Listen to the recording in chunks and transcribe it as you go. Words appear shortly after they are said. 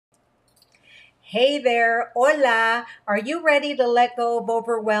Hey there, hola. Are you ready to let go of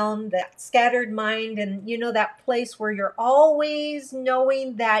overwhelm, that scattered mind, and that place where you're always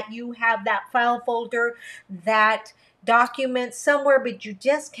knowing that you have that file folder, that document somewhere, but you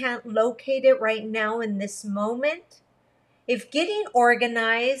just can't locate it right now in this moment? If getting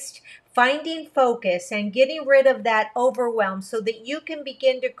organized, finding focus, and getting rid of that overwhelm so that you can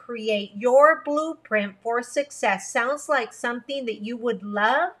begin to create your blueprint for success sounds like something that you would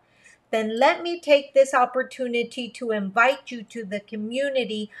love, then let me take this opportunity to invite you to the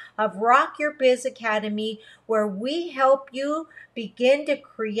community of Rock Your Biz Academy, where we help you begin to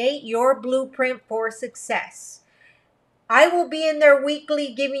create your blueprint for success. I will be in there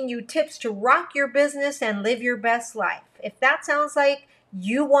weekly giving you tips to rock your business and live your best life. If that sounds like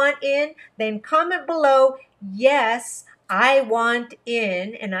you want in, then comment below, yes, I want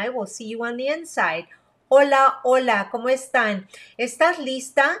in, and I will see you on the inside. Hola, hola, ¿cómo están? ¿Estás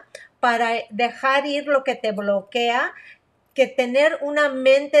lista para dejar ir lo que te bloquea? Que tener una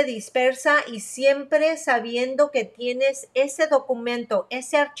mente dispersa y siempre sabiendo que tienes ese documento,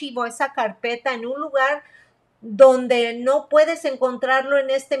 ese archivo, esa carpeta en un lugar donde no puedes encontrarlo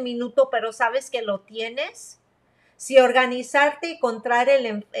en este minuto, pero sabes que lo tienes. Si organizarte y encontrar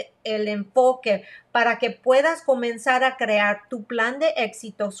el enfoque para que puedas comenzar a crear tu plan de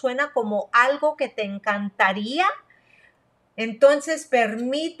éxito suena como algo que te encantaría, entonces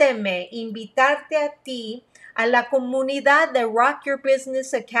permíteme invitarte a ti a la comunidad de Rock Your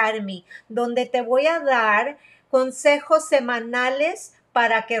Business Academy, donde te voy a dar consejos semanales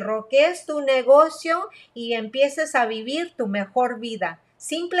para que roquees tu negocio y empieces a vivir tu mejor vida.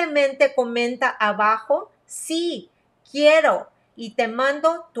 Simplemente comenta abajo, sí, quiero, y te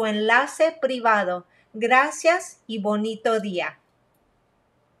mando tu enlace privado. Gracias y bonito día.